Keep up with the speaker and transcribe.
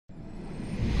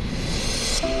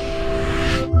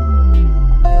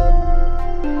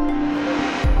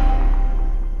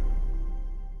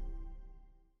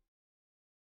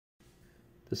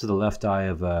This is the left eye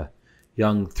of a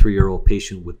young 3-year-old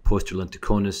patient with posterior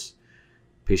lenticonus.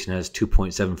 Patient has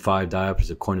 2.75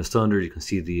 diopters of corneal cylinder. You can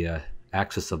see the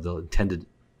axis of the intended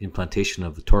implantation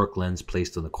of the toric lens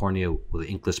placed on the cornea with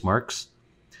inkless marks.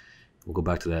 We'll go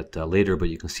back to that later, but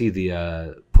you can see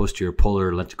the posterior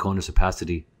polar lenticonus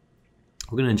opacity.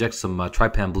 We're going to inject some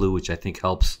trypan blue, which I think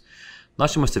helps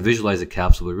not so much to visualize the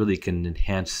capsule, but really can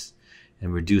enhance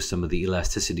and reduce some of the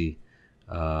elasticity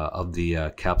of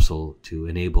the capsule to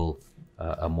enable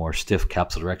a more stiff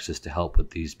capsulorhexis to help with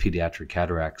these pediatric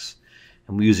cataracts.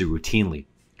 And we use it routinely.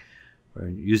 We're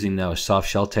using now a soft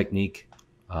shell technique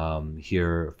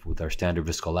here with our standard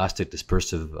viscoelastic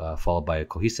dispersive followed by a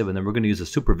cohesive, and then we're going to use a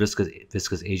super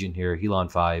viscous agent here, Helon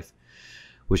 5,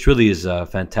 which really is a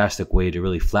fantastic way to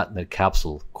really flatten that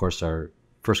capsule. Of course, our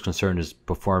first concern is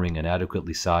performing an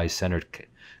adequately sized centered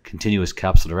continuous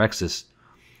capsulorhexis,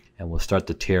 and we'll start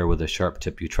the tear with a sharp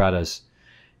tip utratus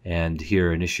and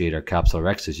here initiate our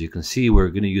capsulorhexis. You can see we're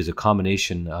going to use a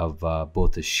combination of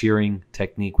both the shearing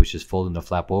technique, which is folding the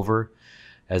flap over,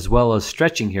 as well as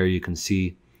stretching here. You can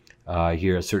see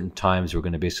here at certain times we're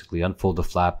going to basically unfold the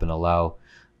flap and allow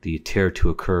the tear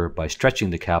to occur by stretching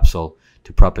the capsule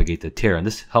to propagate the tear. And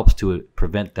this helps to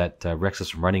prevent that rhexis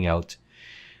from running out,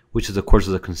 which is of course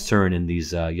a concern in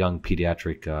these young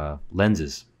pediatric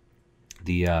lenses.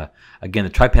 Again,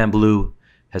 the trypan blue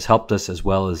has helped us, as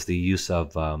well as the use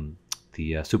of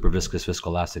the super viscous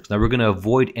viscoelastics. Now we're going to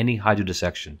avoid any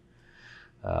hydrodissection.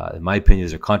 In my opinion,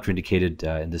 these are contraindicated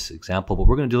in this example, but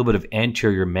we're going to do a little bit of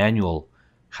anterior manual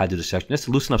hydrodissection just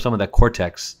to loosen up some of that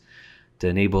cortex to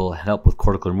enable help with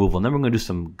cortical removal. And then we're going to do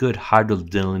some good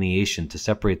hydrodelineation to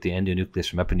separate the endonucleus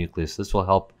from epinucleus. This will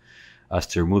help us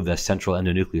to remove that central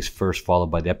endonucleus first, followed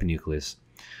by the epinucleus.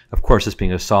 Of course, this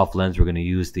being a soft lens, we're going to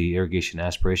use the irrigation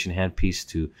aspiration handpiece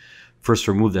to first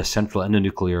remove the central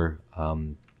endonuclear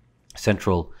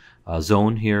central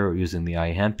zone here using the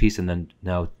eye handpiece, and then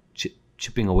now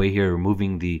chipping away here,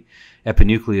 removing the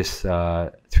epinucleus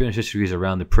 360 degrees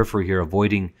around the periphery here,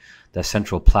 avoiding that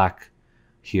central plaque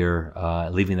here,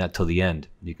 leaving that till the end.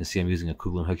 You can see I'm using a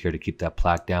Kuglen hook here to keep that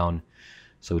plaque down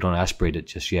so we don't aspirate it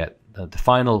just yet. The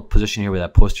final position here with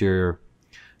that posterior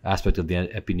aspect of the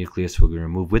epinucleus we're going to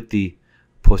remove with the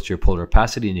posterior polar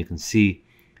opacity, and you can see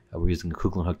we're using a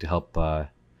Kuglen hook to help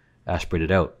aspirate it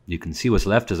out. You can see what's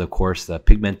left is, of course, the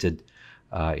pigmented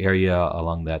area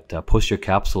along that posterior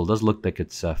capsule. It does look like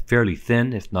it's fairly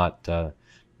thin, if not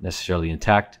necessarily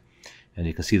intact. And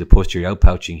you can see the posterior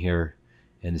outpouching here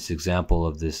in this example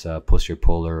of this posterior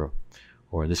polar,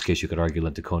 or in this case you could argue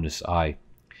lenticonus eye.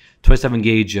 27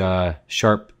 gauge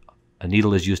sharp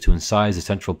needle is used to incise the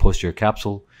central posterior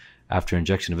capsule after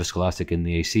injection of viscoelastic in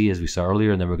the AC, as we saw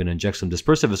earlier, and then we're going to inject some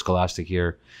dispersive viscoelastic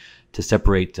here to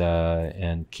separate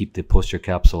and keep the posterior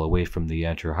capsule away from the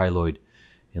anterior hyaloid,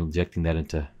 injecting that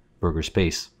into Berger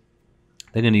space.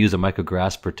 Then going to use a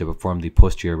micrograsper to perform the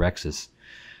posterior rhexis.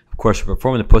 Of course, we're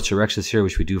performing the posterior rhexis here,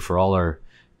 which we do for all our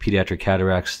pediatric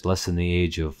cataracts less than the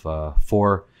age of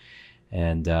 4.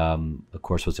 And of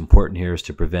course, what's important here is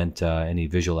to prevent any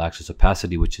visual axis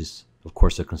opacity, which is, of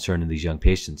course, a concern in these young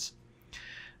patients.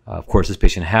 Of course, this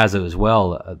patient has it as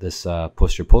well, this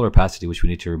posterior polar opacity, which we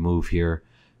need to remove here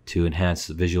to enhance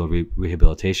visual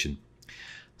rehabilitation.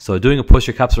 So doing a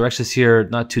posterior capsulorhexis here,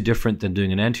 not too different than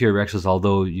doing an anterior rhexis,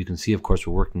 although you can see, of course,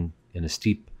 we're working in a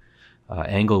steep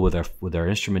angle with our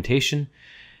instrumentation.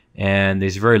 And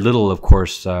there's very little, of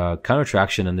course,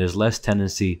 countertraction, and there's less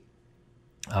tendency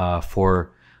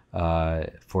for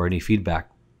any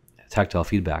feedback, tactile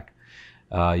feedback.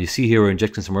 You see here we're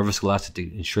injecting some more viscoelastic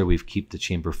to ensure we keep the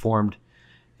chamber formed,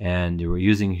 and we're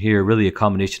using here really a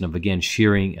combination of, again,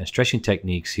 shearing and stretching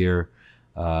techniques here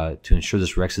to ensure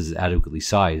this rhexis is adequately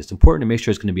sized. It's important to make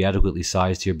sure it's going to be adequately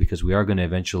sized here, because we are going to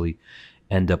eventually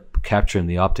end up capturing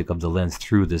the optic of the lens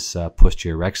through this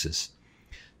posterior rhexis.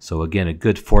 So again, a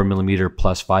good 4mm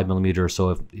plus 5mm or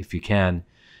so, if you can,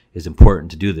 is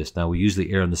important to do this. Now we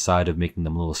usually err on the side of making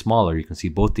them a little smaller. You can see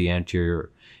both the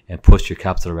anterior and posterior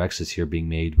capsulorhexis here being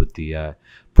made with the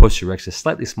posterior rhexis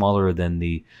slightly smaller than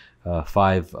the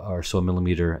 5 or so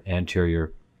millimeter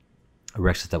anterior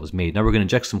rhexis that was made. Now we're going to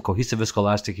inject some cohesive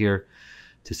viscoelastic here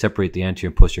to separate the anterior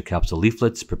and posterior capsule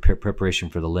leaflets, preparation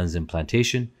for the lens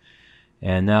implantation.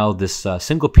 And now this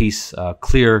single piece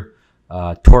clear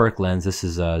toric lens, this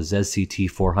is a ZCT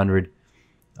 400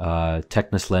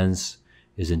 Technus lens,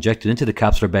 is injected into the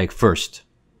capsular bag first.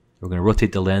 We're going to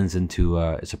rotate the lens into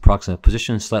its approximate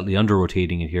position, slightly under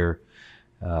rotating it here,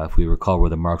 if we recall where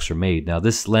the marks are made. Now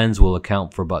this lens will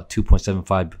account for about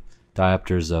 2.75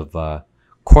 diopters of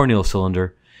corneal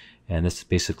cylinder, and this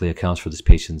basically accounts for this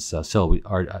patient's cyl.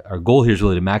 Our goal here is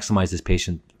really to maximize this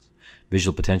patient's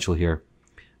visual potential here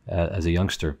as a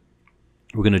youngster.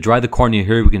 We're going to dry the cornea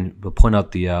here. We'll point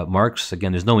out the marks.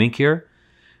 Again, there's no ink here.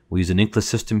 We use an inkless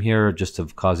system here, just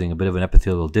of causing a bit of an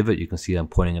epithelial divot. You can see I'm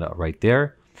pointing it out right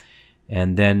there.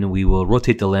 And then we will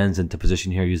rotate the lens into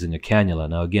position here using a cannula.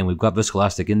 Now again, we've got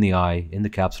viscoelastic in the eye, in the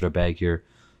capsular bag here,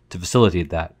 to facilitate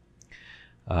that.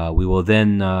 We will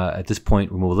then, at this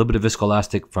point, remove a little bit of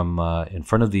viscoelastic from in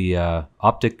front of the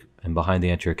optic and behind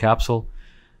the anterior capsule,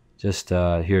 just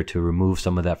here to remove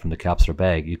some of that from the capsular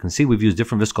bag. You can see we've used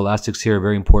different viscoelastics here.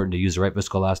 Very important to use the right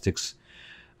viscoelastics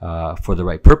for the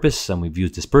right purpose, and we've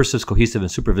used dispersives, cohesive,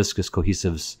 and super viscous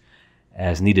cohesives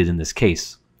as needed in this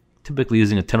case. Typically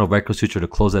using a tenon microsuture to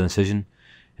close that incision.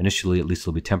 Initially, at least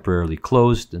it'll be temporarily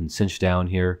closed and cinched down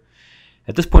here.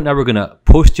 At this point now, we're going to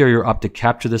posterior optic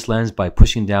capture this lens by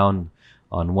pushing down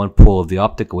on one pole of the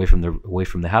optic away from the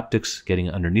haptics,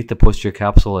 getting underneath the posterior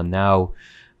capsule, and now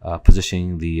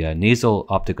positioning the nasal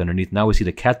optic underneath. Now we see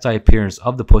the cat's eye appearance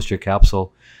of the posterior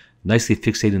capsule, nicely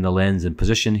fixating the lens in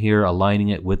position here, aligning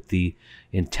it with the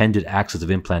intended axis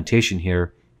of implantation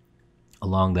here,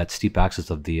 along that steep axis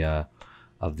of the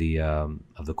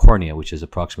cornea, which is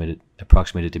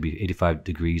approximated to be 85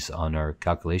 degrees on our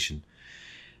calculation.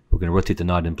 We're going to rotate the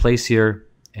knot in place here,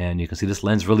 and you can see this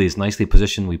lens really is nicely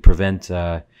positioned. We prevent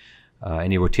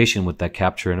any rotation with that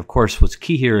capture, and of course what's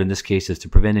key here in this case is to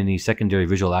prevent any secondary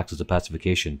visual axis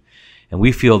opacification. And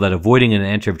we feel that avoiding an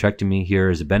anterior vitrectomy here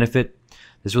is a benefit.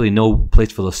 There's really no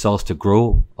place for those cells to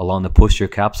grow along the posterior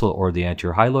capsule or the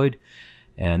anterior hyaloid.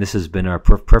 And this has been our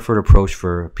preferred approach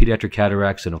for pediatric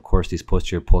cataracts and, of course, these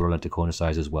posterior polar lenticonus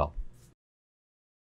eyes as well.